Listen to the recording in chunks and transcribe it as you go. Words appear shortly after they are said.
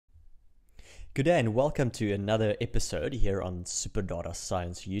Good day and welcome to another episode here on Super Data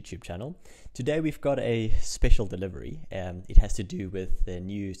Science YouTube channel. Today we've got a special delivery. It has to do with the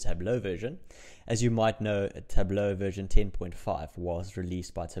new Tableau version. As you might know, Tableau version 10.5 was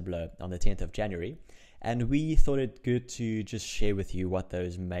released by Tableau on the 10th of January, and we thought it good to just share with you what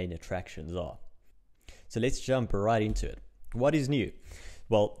those main attractions are. So let's jump right into it. What is new?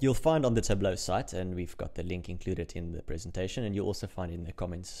 Well, you'll find on the Tableau site, and we've got the link included in the presentation, and you'll also find in the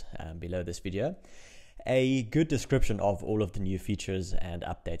comments below this video, a good description of all of the new features and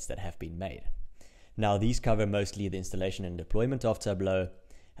updates that have been made. Now, these cover mostly the installation and deployment of Tableau,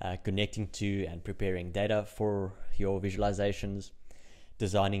 connecting to and preparing data for your visualizations,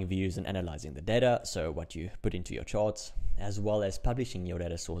 designing views and analyzing the data, so what you put into your charts, as well as publishing your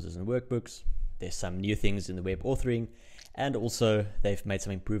data sources and workbooks. There's some new things in the web authoring, and also they've made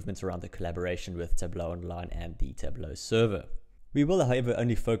some improvements around the collaboration with Tableau Online and the Tableau server. We will, however,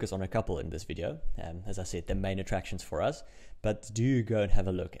 only focus on a couple in this video, as I said, the main attractions for us, but do go and have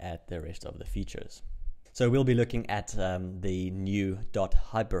a look at the rest of the features. So we'll be looking at the new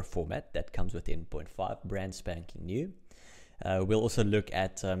 .hyper format that comes with 10.5, brand spanking new. We'll also look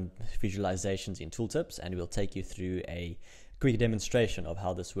at visualizations in tooltips, and we'll take you through a quick demonstration of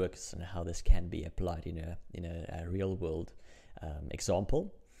how this works and how this can be applied in a real world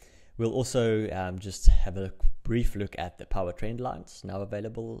example. We'll also just have a brief look at the power trend lines now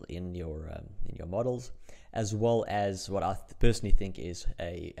available in your models, as well as what I personally think is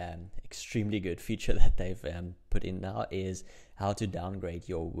a extremely good feature that they've put in now is how to downgrade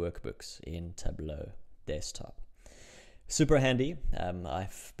your workbooks in Tableau Desktop. Super handy.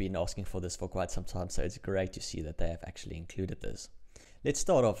 I've been asking for this for quite some time, so it's great to see that they have actually included this. Let's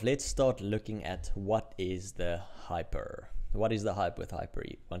start off. Let's start looking at what is the hyper. What is the hype with hyper?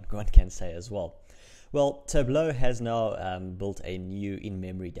 One can say as well. Well, Tableau has now built a new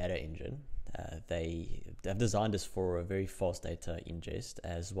in-memory data engine. They have designed this for a very fast data ingest,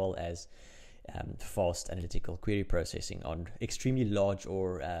 as well as fast analytical query processing on extremely large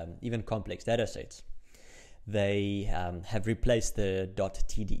or even complex data sets. They have replaced the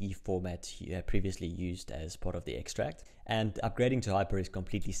 .tde format previously used as part of the extract, and upgrading to Hyper is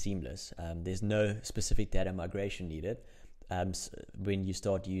completely seamless. There's no specific data migration needed. When you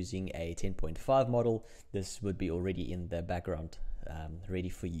start using a 10.5 model, this would be already in the background, ready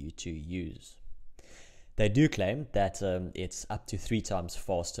for you to use. They do claim that it's up to 3 times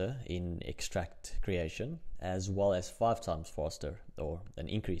faster in extract creation, as well as 5 times faster, or an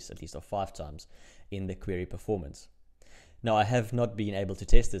increase at least of 5 times in the query performance. Now, I have not been able to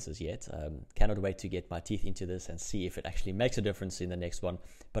test this as yet. Cannot wait to get my teeth into this and see if it actually makes a difference in the next one.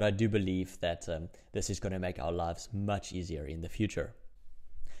 But I do believe that this is going to make our lives much easier in the future.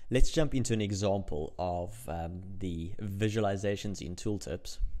 Let's jump into an example of the visualizations in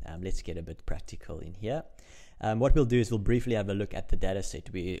tooltips. Let's get a bit practical in here. What we'll do is we'll briefly have a look at the data set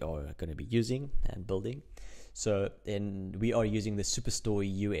we are going to be using and building. So then we are using the Superstore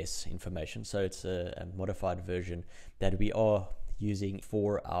US information. So it's a modified version that we are using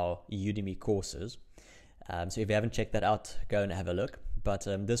for our Udemy courses. So if you haven't checked that out, go and have a look. But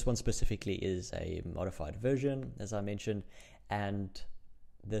this one specifically is a modified version, as I mentioned, and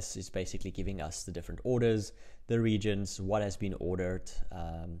this is basically giving us the different orders, the regions, what has been ordered.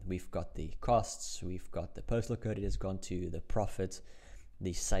 We've got the costs, we've got the postal code it has gone to, the profit,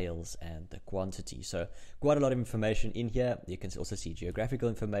 the sales, and the quantity. So quite a lot of information in here. You can also see geographical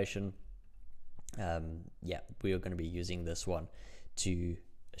information. We are going to be using this one to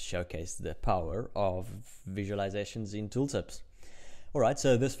showcase the power of visualizations in tooltips. Alright,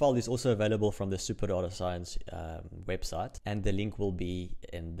 so this file is also available from the Super Data Science website, and the link will be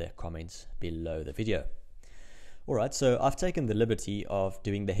in the comments below the video. Alright, so I've taken the liberty of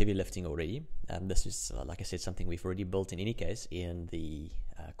doing the heavy lifting already. This is, like I said, something we've already built in any case in the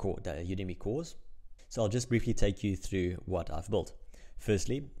Udemy course. So I'll just briefly take you through what I've built.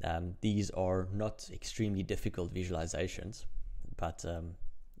 Firstly, these are not extremely difficult visualizations, but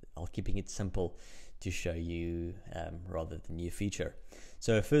I'll keeping it simple to show you rather the new feature.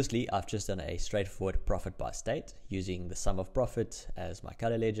 So firstly, I've just done a straightforward profit by state using the sum of profit as my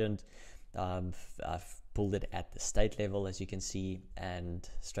color legend. I've pulled it at the state level, as you can see, and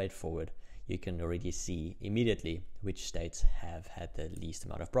straightforward, you can already see immediately which states have had the least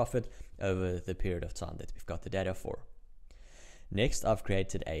amount of profit over the period of time that we've got the data for. Next, I've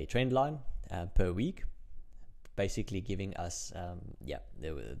created a trend line per week, basically giving us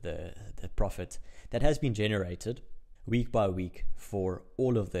the profit that has been generated week by week for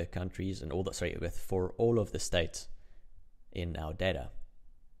all of the countries and for all of the states in our data.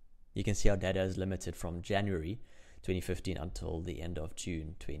 You can see our data is limited from January 2015 until the end of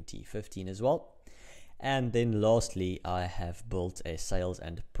June 2015 as well. And then lastly, I have built a sales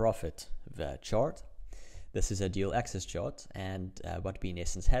and profit chart. This is a dual axis chart, and what we in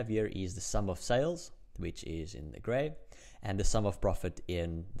essence have here is the sum of sales, which is in the gray, and the sum of profit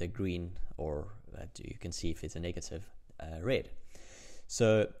in the green, or you can see if it's a negative red.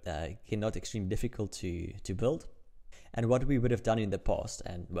 So not extremely difficult to build. And what we would have done in the past,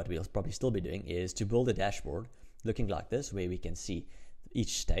 and what we'll probably still be doing, is to build a dashboard looking like this, where we can see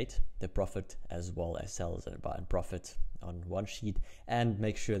each state, the profit as well as sales and profit on one sheet, and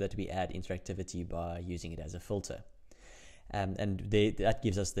make sure that we add interactivity by using it as a filter. That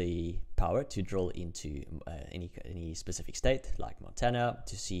gives us the power to drill into any specific state, like Montana,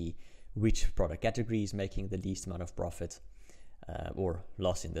 to see which product category is making the least amount of profit, or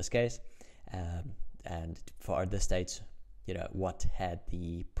loss in this case, and for other states, what had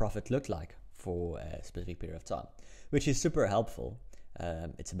the profit looked like for a specific period of time, which is super helpful.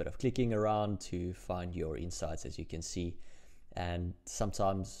 It's a bit of clicking around to find your insights, as you can see, and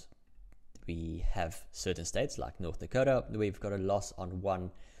sometimes we have certain states like North Dakota, we've got a loss on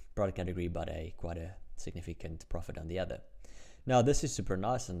one product category but quite a significant profit on the other. Now this is super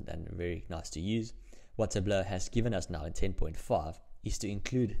nice and very nice to use. What Tableau has given us now in 10.5 is to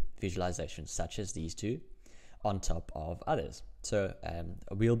include visualizations such as these two on top of others. So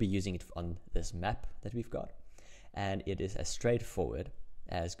we'll be using it on this map that we've got, and it is as straightforward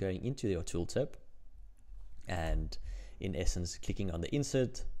as going into your tooltip and in essence clicking on the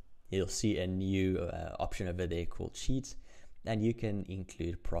insert. You'll see a new option over there called sheets, and you can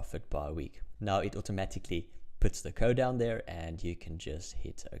include profit by week. Now it automatically puts the code down there and you can just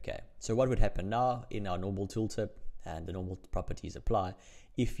hit OK. So what would happen now in our normal tooltip, and the normal properties apply,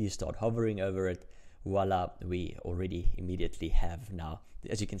 if you start hovering over it, voila, we already immediately have now,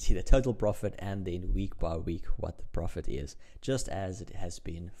 as you can see, the total profit, and then week by week what the profit is, just as it has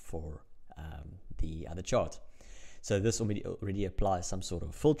been for the other chart. So this already applies some sort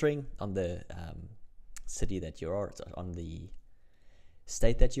of filtering on the city that you are, on the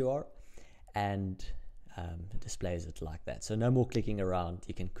state that you are, and displays it like that. So no more clicking around.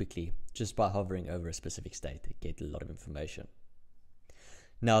 You can quickly, just by hovering over a specific state, get a lot of information.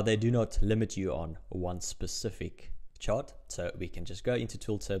 Now they do not limit you on one specific chart, so we can just go into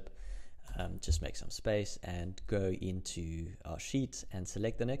tooltip, just make some space and go into our sheet and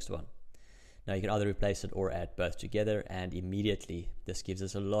select the next one. Now you can either replace it or add both together, and immediately this gives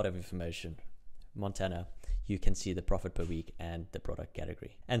us a lot of information. Montana, you can see the profit per week and the product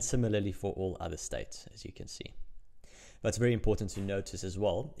category, and similarly for all other states, as you can see. What's very important to notice as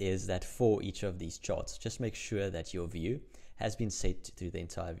well is that for each of these charts, just make sure that your view has been set to the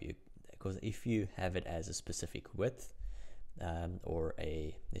entire view, because if you have it as a specific width,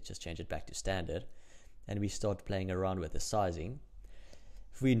 let's just change it back to standard, and we start playing around with the sizing.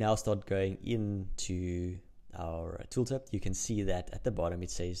 If we now start going into our tooltip, you can see that at the bottom it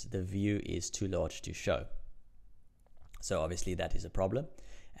says the view is too large to show. So obviously that is a problem,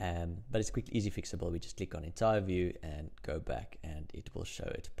 but it's easy fixable. We just click on entire view and go back and it will show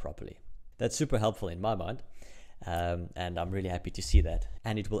it properly. That's super helpful in my mind, and I'm really happy to see that,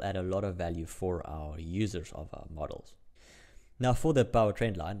 and it will add a lot of value for our users of our models. Now for the Power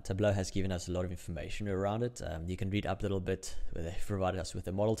Trendline, Tableau has given us a lot of information around it. You can read up a little bit where they've provided us with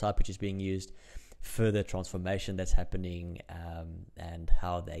the model type which is being used, further transformation that's happening, and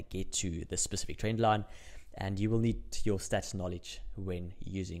how they get to the specific trend line. And you will need your stats knowledge when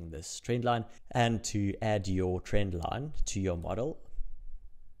using this trend line. And to add your trend line to your model,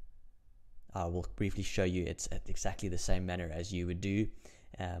 I will briefly show you it's at exactly the same manner as you would do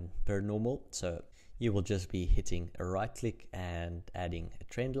per normal. So you will just be hitting a right click and adding a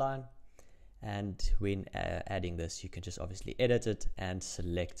trend line. And when adding this, you can just obviously edit it and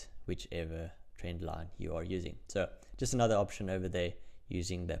select whichever trend line you are using. So just another option over there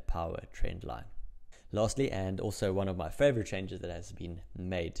using the Power Trend Line. Lastly, and also one of my favorite changes that has been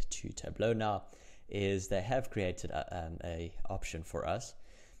made to Tableau now, is they have created a option for us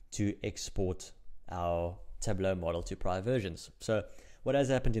to export our Tableau model to prior versions. So what has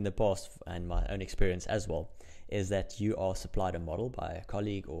happened in the past, and my own experience as well, is that you are supplied a model by a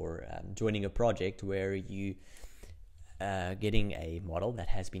colleague or joining a project where you getting a model that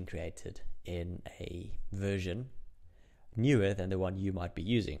has been created in a version newer than the one you might be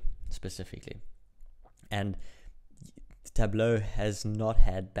using specifically. And Tableau has not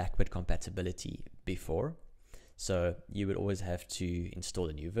had backward compatibility before, so you would always have to install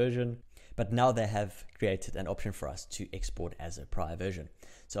a new version. But now they have created an option for us to export as a prior version.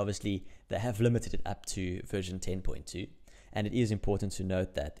 So obviously they have limited it up to version 10.2, and it is important to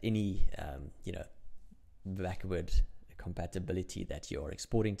note that any backward compatibility that you're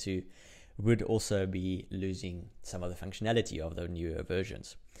exporting to would also be losing some of the functionality of the newer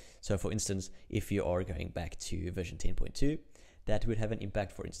versions. So for instance, if you are going back to version 10.2, that would have an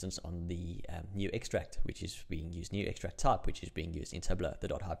impact, for instance, on the new extract, which is being used, new extract type, which is being used in Tableau,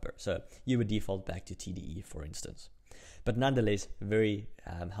 the .hyper. So you would default back to TDE, for instance. But nonetheless, very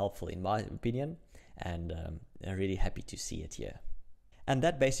helpful in my opinion, and I'm really happy to see it here. And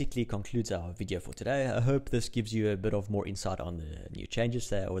that basically concludes our video for today. I hope this gives you a bit of more insight on the new changes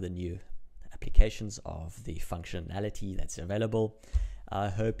there, or the new applications of the functionality that's available. I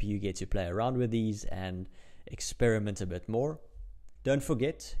hope you get to play around with these and experiment a bit more. Don't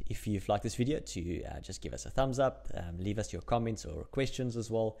forget, if you've liked this video, to just give us a thumbs up, leave us your comments or questions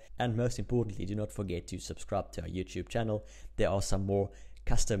as well. And most importantly, do not forget to subscribe to our YouTube channel. There are some more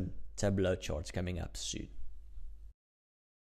custom Tableau charts coming up soon.